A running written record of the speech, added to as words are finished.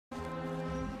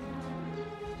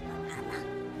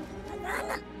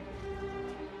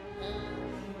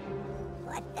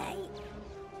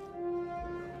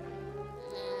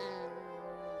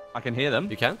can hear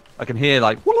them. You can? I can hear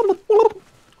like.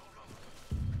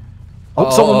 Oh,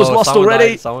 someone was lost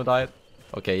already. Someone died.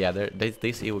 Okay, yeah,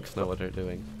 these Ewoks know what they're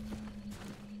doing.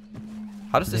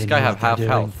 How does this guy have half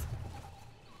health?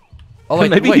 Oh wait,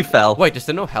 maybe he fell. Wait, is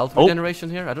there no health regeneration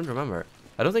here? I don't remember.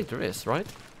 I don't think there is, right?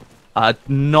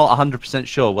 Not 100%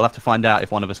 sure. We'll have to find out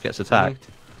if one of us gets attacked.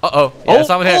 Uh-oh. Yeah, there's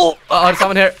someone here. Uh-oh, there's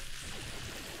someone here.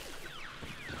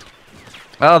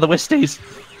 Oh, the Westies.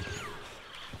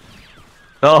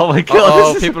 Oh my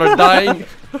god. Oh, people are dying.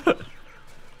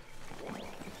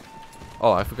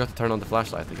 Oh, I forgot to turn on the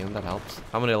flashlight again. That helps.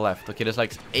 How many are left? Okay, there's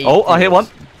like 8. Oh, I hear one.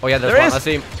 Oh yeah, there's one. I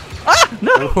see him. Ah,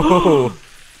 no.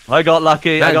 I got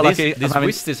lucky. Man, I got lucky. These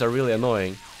Westies are really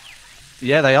annoying.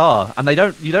 Yeah, they are, and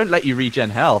you don't let you regen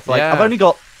health. Like yeah. I've only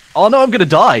got. Oh no, I'm gonna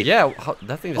die. Yeah,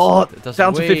 that thing does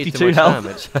down to way 52 too much health.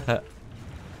 Damage.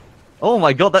 Oh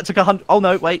my god, that took 100. Oh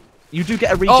no, wait. You do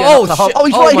get a regen. Oh shit! Oh,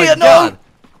 he's right here. God. No.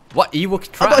 What Ewok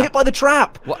trap? I got hit by the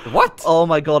trap. What? Oh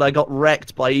my god, I got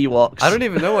wrecked by Ewoks. I don't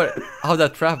even know how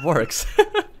that trap works.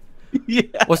 Yeah,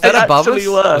 was that above us?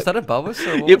 Worked. Was that above us?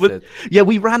 Or what was it? Yeah,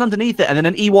 we ran underneath it, and then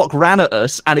an Ewok ran at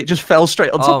us, and it just fell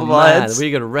straight on top of our heads. We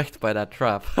got wrecked by that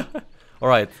trap. All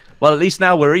right. Well, at least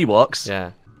now we're Ewoks.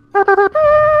 Yeah.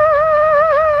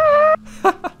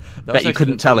 Bet you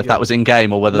couldn't tell if that was in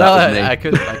game or whether that was me. I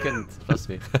couldn't. Trust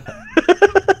me.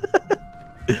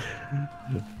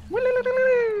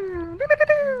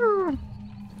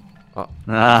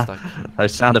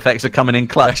 Those sound effects are coming in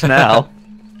clutch now.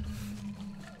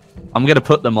 I'm gonna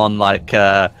put them on like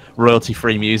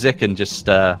royalty-free music and just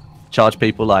charge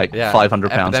people like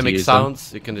 £500 to use sounds.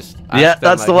 them. You can just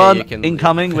that's the one.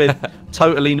 Incoming with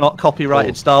totally not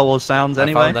copyrighted Star Wars sounds.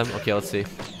 Anyway. I found them. Okay, let's see.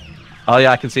 Oh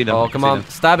yeah, I can see them. Oh come on,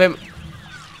 stab him!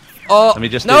 Oh let me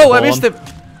just no, I missed him.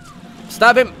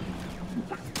 Stab him!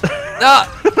 Ah!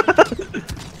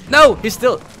 No, he's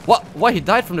still. What? Why he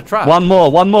died from the trap? One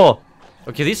more.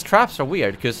 Okay, these traps are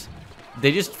weird because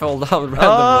they just fall down randomly.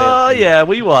 Oh yeah,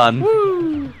 we won.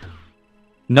 Woo.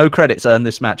 No credits earned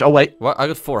this match. Oh wait, what? I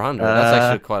got 400. That's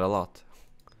actually quite a lot.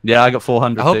 Yeah, I got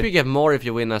 400. I hope you get more if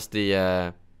you win as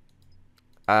the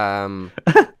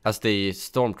as the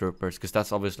stormtroopers, because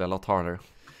that's obviously a lot harder.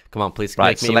 Come on, please. Right,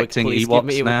 make me selecting Ewok. Please Ewoks give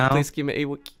me Ewok. now. Please give me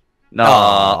Ewok.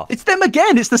 No, it's them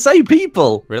again. It's the same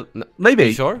people. Really? No. Maybe. Are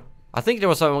you sure? I think there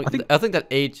was some. I think that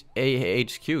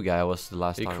HQ guy was the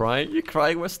last time. You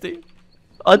crying, Westie?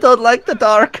 I don't like the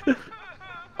dark.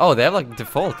 Oh, they have like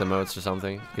default emotes or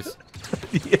something.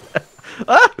 Yeah.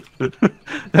 Ah!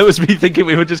 That was me thinking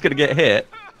we were just gonna get hit.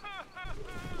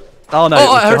 Oh no!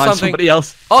 Oh, I heard something. Somebody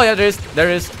else. Oh yeah, there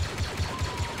is.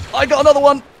 I got another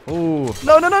one. Ooh.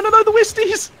 No! The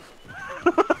Westies.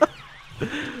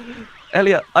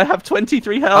 Elliot, I have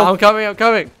 23 health. Oh, I'm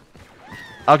coming.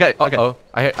 Okay. Oh,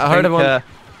 I heard him on.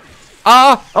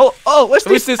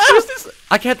 Westies. Westies.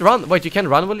 I can't run. Wait, you can't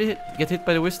run when you get hit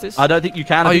by the Westies? I don't think you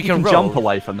can. I think you can jump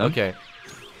away from them. Okay.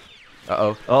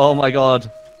 Uh-oh. Oh my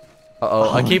god.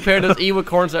 Uh-oh. I keep hearing those Ewok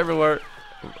horns everywhere.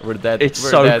 We're dead. It's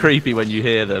so creepy when you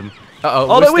hear them. Uh-oh.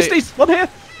 Oh no, Westies! One here!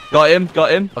 Got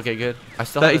him. Okay, good. I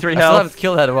still 33 health. I still haven't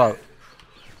killed that well.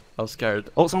 I was scared.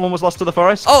 Oh, someone was lost to the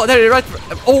forest. Oh, there you're right.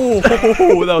 Oh,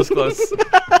 that was close.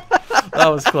 That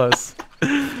was close.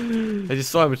 I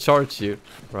just saw him charge you.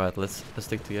 Right, let's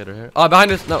stick together here. Oh, behind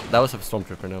us. No, that was a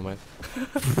stormtrooper. Never mind.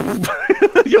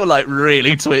 You're like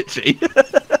really twitchy.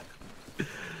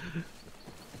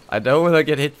 I don't want to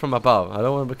get hit from above. I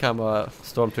don't want to become a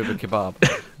stormtrooper kebab.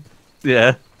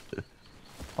 Yeah.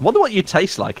 I wonder what you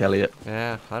taste like, Elliot.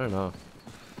 Yeah, I don't know.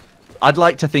 I'd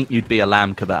like to think you'd be a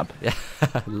lamb kebab. Yeah,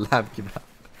 lamb kebab.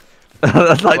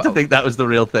 I'd like to think that was the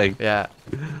real thing. Yeah.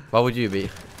 What would you be?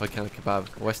 What kind of kebab?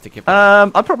 Westie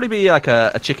kebab? I'd probably be like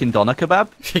a chicken doner kebab.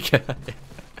 Chicken.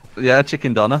 Yeah,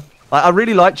 chicken doner. I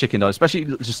really like chicken doner, especially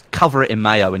just cover it in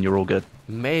mayo and you're all good.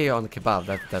 Mayo on kebab,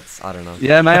 that's I don't know.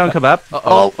 Yeah, mayo on kebab.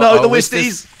 Oh no, the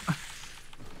Westies!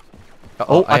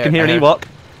 Oh, I can hear an Ewok.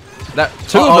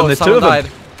 Two of them, there's two of them.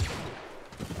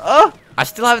 I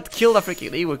still haven't killed a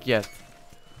freaking Ewok yet.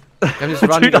 I'm just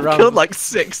running Dude, around. I've killed like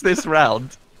 6 this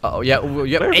round. Oh yeah,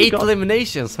 you have 8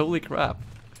 eliminations. Holy crap!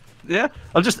 Yeah,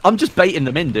 I'm just baiting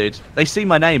them in, dude. They see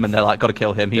my name and they're like, gotta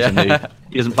kill him. He's a noob.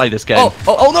 He doesn't play this game.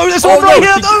 Oh no, there's one right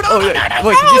here! No!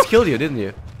 Wait, he just killed you, didn't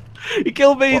you? He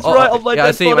killed me. He's right on my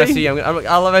dead body. I see him.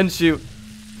 I'll avenge you.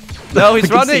 No, he's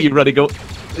running.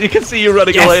 You can see you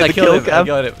running away in the kill cam. I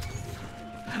got him.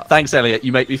 Thanks, Elliot.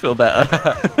 You make me feel better.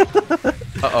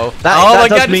 Oh that my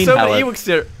god, there's so however. many Ewoks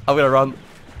here. I'm gonna run.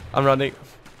 I'm running.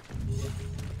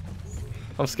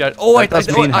 I'm scared. Oh wait,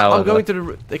 I'm going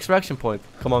to the extraction point.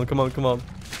 Come on.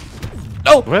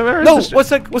 No! Where no!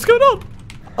 What's going on?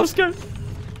 I'm scared.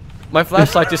 My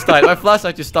flashlight just died. My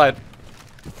flashlight just died.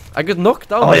 I got knocked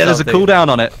down. Oh yeah, there's a cooldown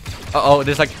on it. Uh-oh,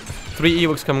 there's like 3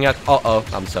 Ewoks coming out. Uh-oh,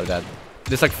 I'm so dead.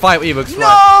 There's like 5 Ewoks.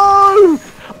 No!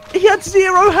 He had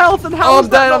 0 health and how was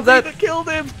that that killed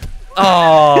him?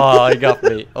 Oh, he got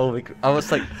me. Oh, I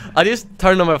was like, I just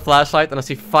turned on my flashlight and I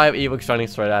see 5 Ewoks running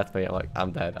straight at me. I'm like,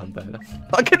 I'm dead, I'm dead.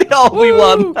 We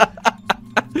won.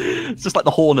 It's just like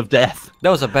the horn of death. That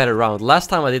was a better round. Last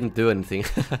time I didn't do anything.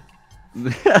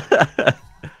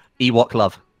 Ewok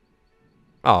love.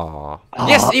 Oh.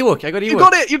 Yes, Ewok. I got Ewok. You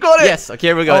got it. You got it. Yes. Okay,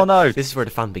 here we go. Oh no. This is where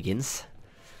the fun begins.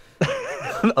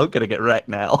 I'm gonna get wrecked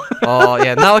now. Oh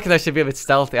yeah. Now I can actually be a bit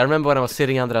stealthy. I remember when I was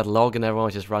sitting under that log and everyone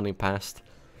was just running past.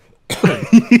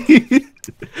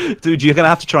 Dude, you're gonna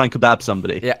have to try and kebab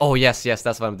somebody. Yeah. Oh yes, yes.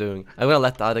 That's what I'm doing. I'm gonna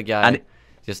let the other guy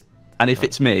just. And if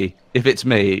it's me,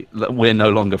 we're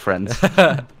no longer friends.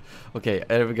 Okay.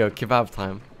 There we go. Kebab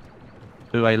time.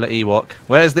 Ooh, I let Ewok.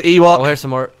 Where's the Ewok? Oh, here's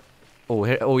some more. Oh,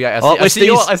 here. Oh yeah. I see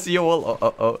you all.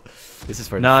 Oh. This is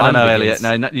for no, Elliot.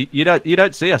 No, you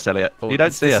don't see us, Elliot. Oh, you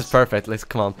don't see us. This is perfect. Let's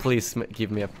come on. Please give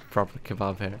me a proper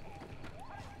kebab here.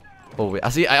 Oh wait. I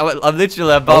see. I'm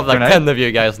literally above like 10 of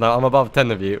you guys now. I'm above 10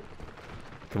 of you.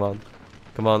 Come on.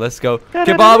 Come on. Let's go.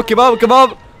 Kebab. Kebab.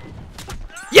 Kebab.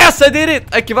 Yes, I did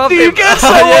it. I kebabbed him. You guess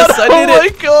yes, I did it. Oh my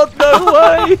god, no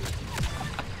way.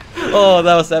 Oh,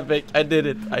 that was epic. I did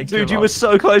it. Dude, you were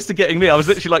so close to getting me. I was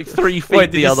literally like 3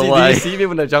 feet the other way. Did you see me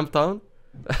when I jumped down?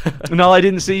 No, I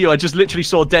didn't see you. I just literally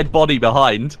saw a dead body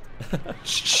behind. Time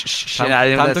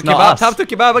to kebab. Time to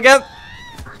kebab again.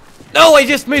 No, I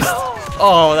just missed.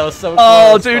 Oh, that was so close.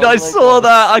 Oh, dude, I saw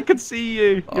that. I could see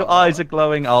you. Your eyes are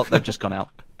glowing. Oh, they've just gone out.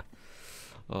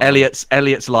 Oh.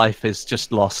 Elliot's life is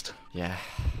just lost. Yeah.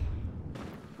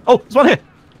 Oh, there's one here.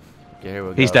 Okay, here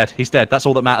we go. He's dead. He's dead. That's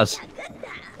all that matters.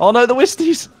 Oh no, the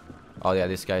Westies. Oh yeah,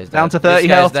 this guy's dead. Down to 30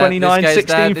 health, 29,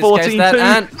 16, 14, 2.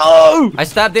 And oh! I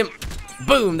stabbed him.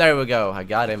 Boom, there we go. I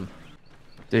got him.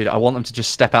 Dude, I want them to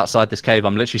just step outside this cave.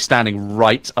 I'm literally standing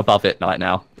right above it right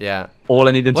now. Yeah. All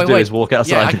I need them to do is walk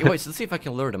outside. Yeah, wait, so let's see if I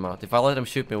can lure them out. If I let them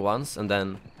shoot me once and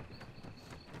then...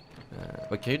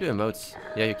 wait, can you do emotes?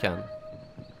 Yeah, you can.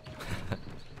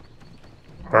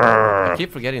 I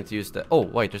keep forgetting to use the... Oh,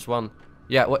 wait, there's one.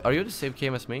 Yeah, what, are you the same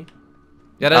game as me?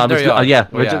 Yeah, there you are. Yeah,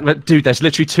 dude, there's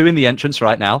literally 2 in the entrance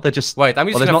right now. They're just... Wait, I'm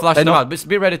just gonna flush them out.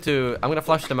 Be ready to... I'm gonna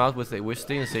flush them out with the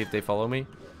Westie and see if they follow me.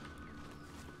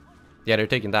 Yeah, they're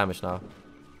taking damage now.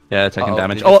 Yeah, they're taking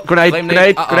damage. Oh, grenade,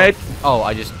 grenade, grenade. Oh,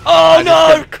 I just... Oh,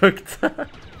 no! Cooked.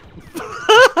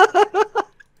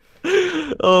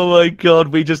 Oh my god,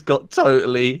 we just got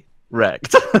totally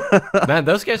wrecked. Man,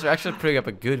 those guys are actually putting up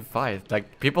a good fight.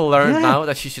 Like, people learn now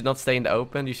that you should not stay in the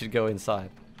open, you should go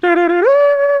inside.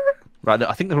 Right,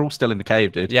 I think they're all still in the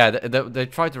cave, dude. Yeah, they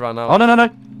tried to run out. Oh, no.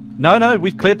 No,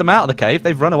 we've cleared them out of the cave.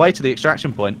 They've run away to the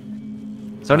extraction point.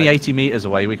 It's only 80 meters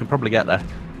away. We can probably get there.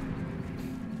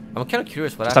 I'm kind of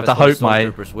curious what just happens have to hope when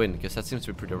the Stormtroopers win, because that seems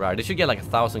to be pretty rare. They should get like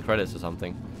 1,000 credits or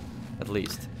something, at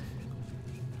least.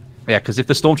 Yeah, because if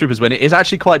the Stormtroopers win, it is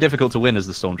actually quite difficult to win as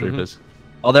the Stormtroopers.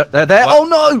 Oh, they're there. What? Oh,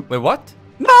 no! Wait, what?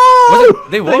 No!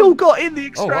 They all got in the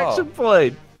extraction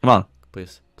point. Come on.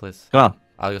 Please. Come on.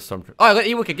 I'll get Stormtrooper. Oh, I got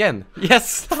Ewok again.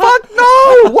 Yes. Fuck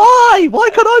no! Why? Why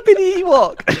can't I be the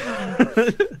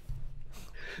Ewok?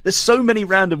 There's so many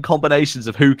random combinations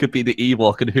of who could be the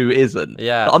Ewok and who isn't.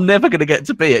 Yeah. I'm never going to get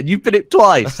to be it. You've been it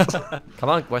twice. Come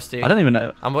on, Westie. I don't even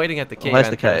know. I'm waiting at the cave.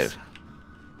 Where's the cave?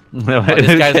 Oh,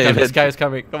 this guy is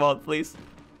coming. Come on, please.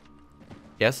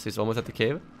 Yes, he's almost at the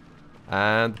cave.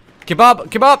 And... Kebab!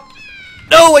 Kebab!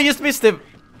 No, I just missed him!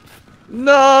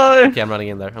 No! Okay, I'm running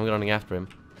in there. I'm running after him.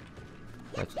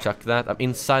 Let's chuck that. I'm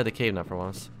inside the cave now for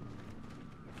once.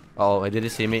 Oh, did he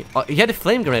see me? Oh, he had a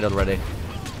flame grenade already.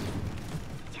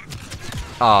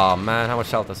 Oh man, how much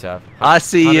health does he have? I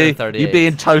see you. You're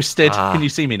being toasted. Can you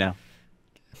see me now?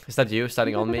 Is that you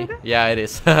standing on me? Yeah, it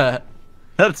is.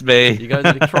 That's me. You go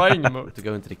into the crying mode to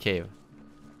go into the cave.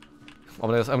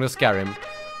 I'm gonna scare him.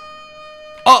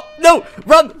 Oh no!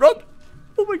 Run!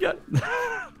 Oh my god!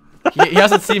 he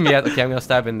hasn't seen me yet. Okay, I'm gonna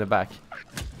stab him in the back.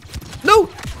 No!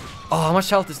 Oh, how much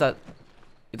health is that?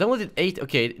 It only did 8.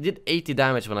 Okay, it did 80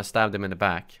 damage when I stabbed him in the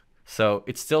back. So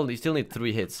you still need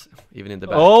 3 hits, even in the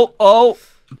back. Oh,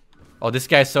 this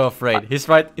guy's so afraid. He's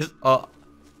right.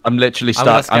 I'm literally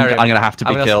stuck. I'm gonna have to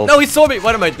be killed. No, he saw me.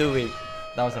 What am I doing?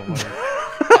 That was a warning.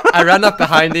 I ran up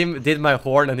behind him, did my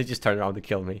horn, and he just turned around to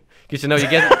kill me. Cause you know you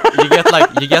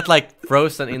get like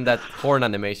frozen in that horn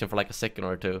animation for like a second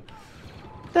or two.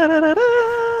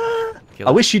 I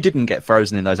wish you didn't get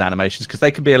frozen in those animations because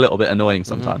they can be a little bit annoying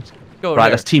sometimes. Go right,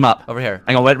 let's team up. Over here.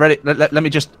 Hang on, wait, ready? Let me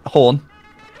just horn.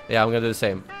 Yeah, I'm gonna do the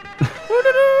same.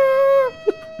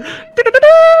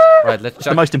 Right, let's That's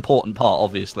check. the most important part,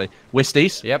 obviously.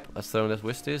 Wisties. Yep, let's throw this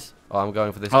Wisties. Oh, I'm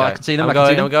going for this Oh, guy. I can see them. I'm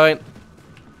going.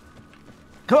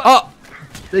 Come on. Oh!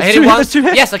 There's I hit two, him once. there's two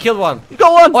hits. Yes, I killed one. You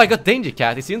got one. Oh, I got Danger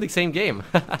Cat. It's in the same game.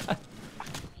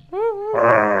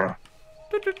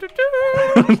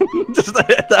 Just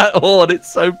that horn,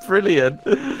 it's so brilliant.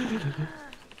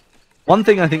 One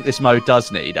thing I think this mode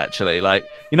does need, actually, like,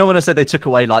 you know when I said they took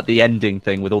away like the ending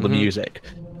thing with all the music?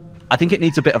 I think it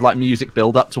needs a bit of like music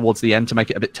build up towards the end to make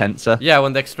it a bit tenser. Yeah,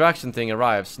 when the extraction thing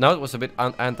arrives. Now it was a bit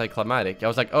anticlimactic. I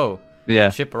was like, oh, yeah,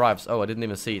 ship arrives. Oh, I didn't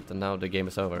even see it, and now the game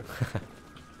is over.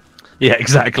 Yeah,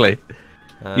 exactly.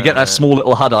 You get that small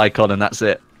little HUD icon, and that's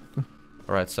it.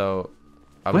 Alright, so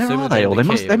I'm Where assuming are they all?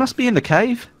 They must be in the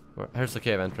cave. Here's the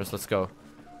cave entrance. Let's go.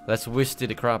 Let's Wisty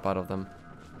the crap out of them.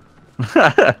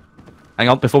 Hang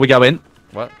on, before we go in.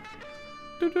 What?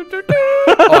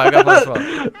 Oh, I got one as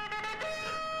well.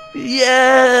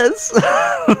 Yes!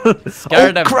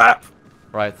 Scare them. Crap!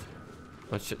 Right.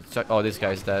 Let's check. Oh, this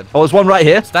guy's dead. Oh, there's one right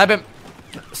here. Stab him!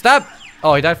 Stab!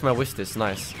 Oh, he died from my Wistis.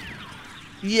 Nice.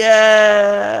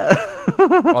 Yeah!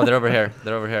 Oh, they're over here.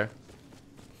 They're over here.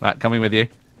 Right, coming with you.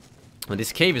 And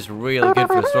this cave is really good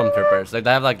for the stormtroopers. Like,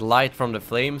 they have like light from the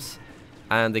flames,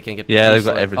 and they can get. Yeah, they've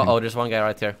got everything. Oh, there's one guy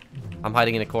right here. I'm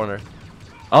hiding in a corner.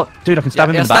 Oh, dude, I can stab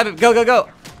him in the stab back. him! Go, go, go!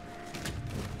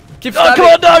 Keep Oh, stabbing!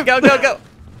 come on, no! Go, go, go!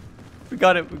 We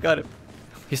got him! We got him!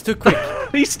 He's too quick.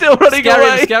 He's still running Scare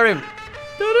away. him! Scare him!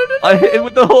 I hit him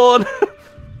with the horn.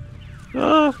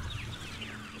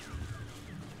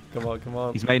 Come on, come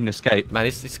on. He's made an escape. Man,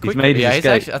 he's quick. made his escape.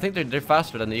 Actually, I think they're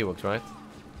faster than the Ewoks, right?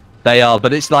 They are,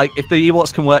 but it's like if the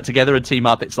Ewoks can work together and team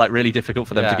up, it's like really difficult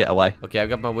for them to get away. Okay, I've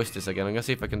got my Wistis again. I'm gonna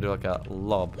see if I can do like a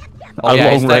lob. A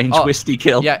long-range Wisty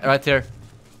kill. Yeah, right here.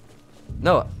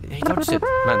 No, he dodged it.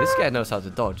 Man, this guy knows how to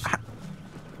dodge.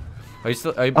 Are you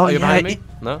still? Are you behind me?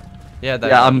 No. Yeah.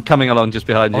 Yeah, I'm coming along just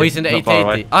behind you. Oh, he's in the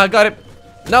 880. Oh, I got him.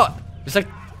 No, it's like.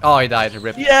 Oh, he died. He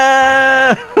ripped.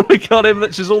 Yeah, we got him.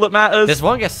 Which is all that matters. There's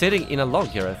one guy sitting in a log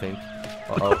here, I think.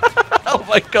 Uh-oh. Oh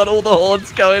my god, all the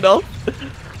horns going off.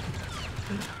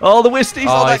 Oh, the Wisties.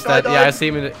 Oh, he's dead. Yeah, I see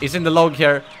him. He's in the log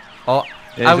here. Oh,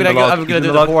 yeah, I'm gonna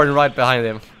do the horn right behind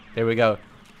him. Here we go.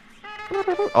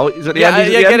 Oh, he's at the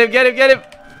end. Yeah, get him.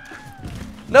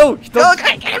 No! Don't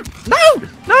get him! No!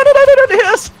 No, don't hit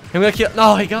us! I'm gonna kill.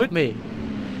 No, he got me.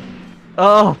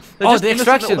 Oh, the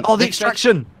extraction. Oh, the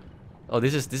extraction. Oh,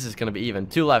 this is gonna be even.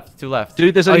 Two left.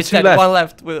 Dude, there's only two left. One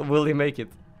left. Will he make it?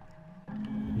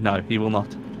 No, he will not.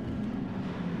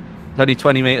 It's only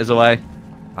 20 meters away.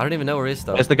 I don't even know where he is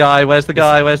though. Where's the guy? Where's the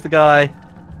guy?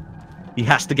 He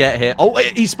has to get here. Oh,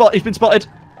 he's been spotted.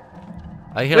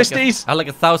 I hear Wisties. I like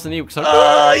 1,000 Ewoks.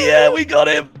 Oh yeah, we got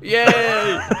him.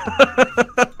 Yay!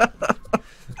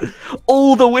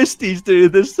 All the Wisties,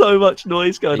 dude. There's so much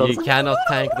noise going on. You cannot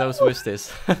tank those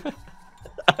Wisties.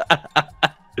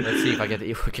 Let's see if I get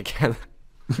the Ewok again.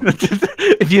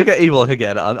 If you get Ewok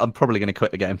again, I'm probably going to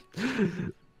quit the game.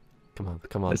 Come on.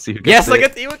 Let's see who yes, I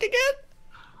get the Ewok again.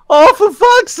 Oh, for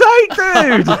fuck's sake,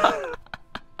 dude!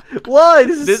 Why?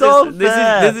 This is so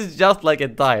unfair. This is just like a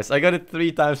dice. I got it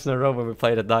 3 times in a row when we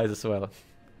played a dice as well.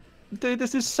 Dude,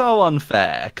 this is so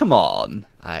unfair. Come on.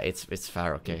 It's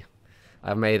fair, okay.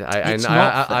 I'm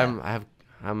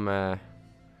on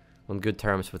good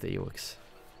terms with the Ewoks.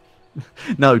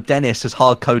 No, Dennis has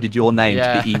hard-coded your name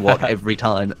to be Ewok every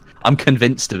time. I'm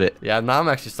convinced of it. Yeah, now I'm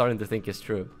actually starting to think it's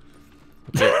true.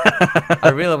 Okay. I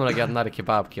really want to get another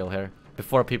kebab kill here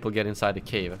before people get inside the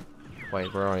cave.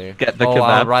 Wait, where are you? Get the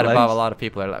kebab. I'm right place. above a lot of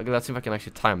people here. Let's see if I can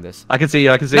actually time this. I can see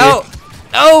you. I can see no! you.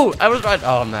 No! I was right.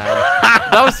 Oh man,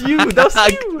 that was you. That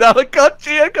was you. No, I got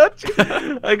you. I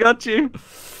got you.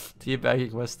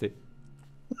 Teabagging Westie.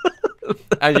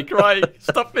 And you're crying.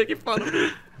 Stop making fun of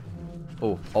me.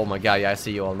 Oh my god, yeah, I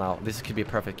see you all now. This could be a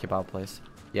perfect kebab place.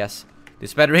 Yes.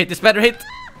 This better hit.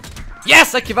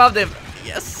 Yes, I kebabbed him.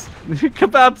 Yes. You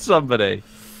kebabbed somebody.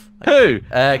 Who?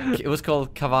 It was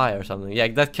called Kavai or something. Yeah,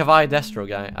 that Kavai Destro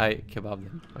guy. I kebabbed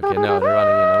him. Okay, no, they're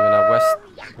running in. I'm gonna west.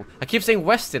 I keep saying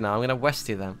Westie now. I'm gonna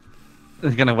Westie them.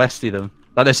 You're gonna Westie them.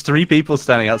 Like, there's 3 people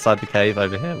standing outside the cave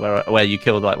over here, where you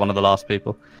killed like one of the last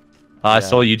people. I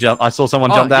saw you jump. I saw someone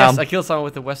jump down. Yes, I killed someone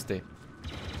with the Westie.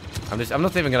 I'm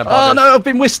not even gonna Oh bother. no, I've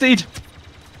been Wistied.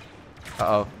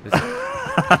 Uh oh.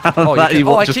 I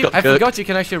forgot you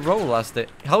can actually roll last day.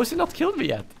 How has he not killed me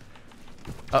yet?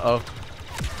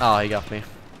 Oh, he got me.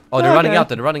 Oh, they're running out.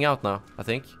 They're running out now, I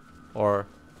think. Or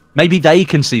maybe they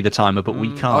can see the timer, but we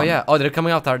can't. Oh yeah. Oh, they're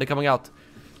coming out. They're coming out.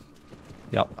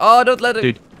 Yep. Oh, don't let it.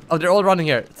 Dude. Oh, they're all running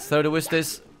here. Throw the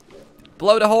Wisties.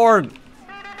 Blow the horn.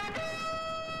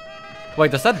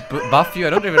 Wait, does that buff you? I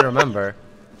don't even remember.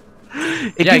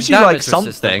 It gives you like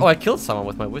something. Oh, I killed someone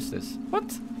with my Wistis.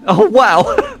 What? Oh wow.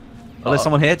 Oh, there's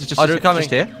someone here. Just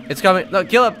here. It's coming. No,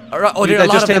 kill him. Oh, there are a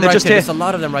lot of them right here. There's a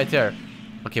lot of them right there.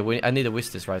 Okay, I need a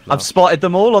Wistis right now. I've spotted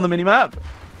them all on the minimap.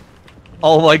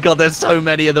 Oh my god, there's so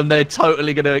many of them. They're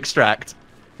totally going to extract.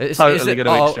 Totally going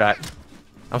to extract.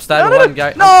 I'm stabbing one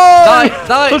guy. No!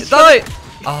 Die!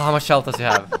 Oh, how much health does he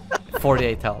have?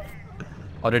 48 health.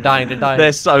 Oh, they're dying.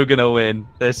 They're so going to win.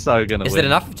 They're so going to win. Is it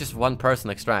enough if just one person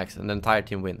extracts and the entire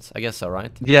team wins? I guess so,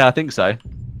 right? Yeah, I think so.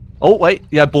 Oh, wait.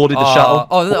 Yeah, boarded the shuttle.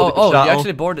 You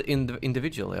actually boarded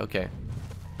individually. Okay.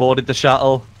 Boarded the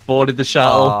shuttle.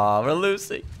 Oh, we're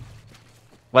losing.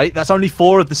 Wait, that's only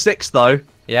 4 of the 6, though.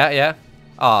 Yeah.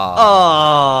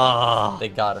 Oh. They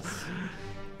got us.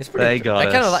 It's pretty.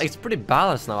 It's pretty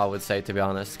balanced now, I would say, to be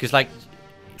honest. Because like,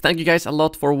 thank you guys a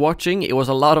lot for watching. It was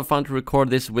a lot of fun to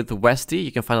record this with Westie.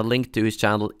 You can find a link to his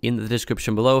channel in the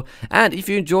description below. And if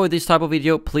you enjoyed this type of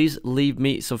video, please leave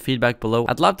me some feedback below.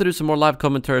 I'd love to do some more live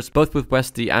commentaries, both with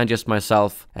Westie and just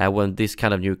myself, when this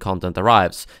kind of new content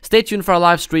arrives. Stay tuned for a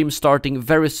live stream starting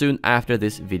very soon after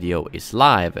this video is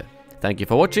live. Thank you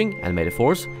for watching, and may the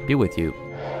Force be with you.